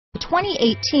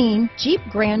2018 Jeep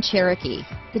Grand Cherokee.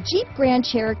 The Jeep Grand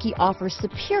Cherokee offers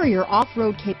superior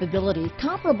off-road capability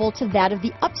comparable to that of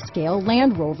the upscale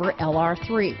Land Rover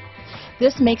LR3.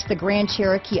 This makes the Grand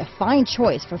Cherokee a fine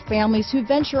choice for families who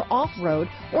venture off-road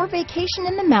or vacation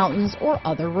in the mountains or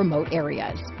other remote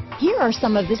areas. Here are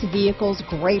some of this vehicle's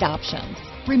great options: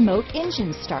 remote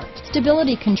engine start,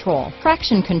 stability control,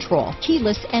 traction control,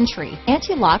 keyless entry,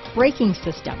 anti-lock braking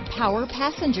system, power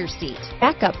passenger seat,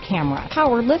 backup camera,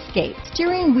 power liftgate,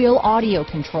 steering wheel audio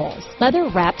controls,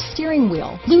 leather-wrapped steering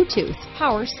wheel, Bluetooth,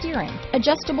 power steering,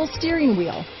 adjustable steering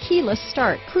wheel, keyless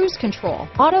start, cruise control,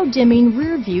 auto-dimming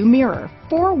rear view mirror,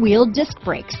 four-wheel disc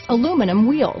brakes, aluminum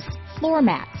wheels, floor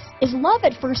mats. Is love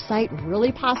at first sight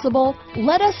really possible?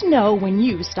 Let us know when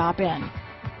you stop in.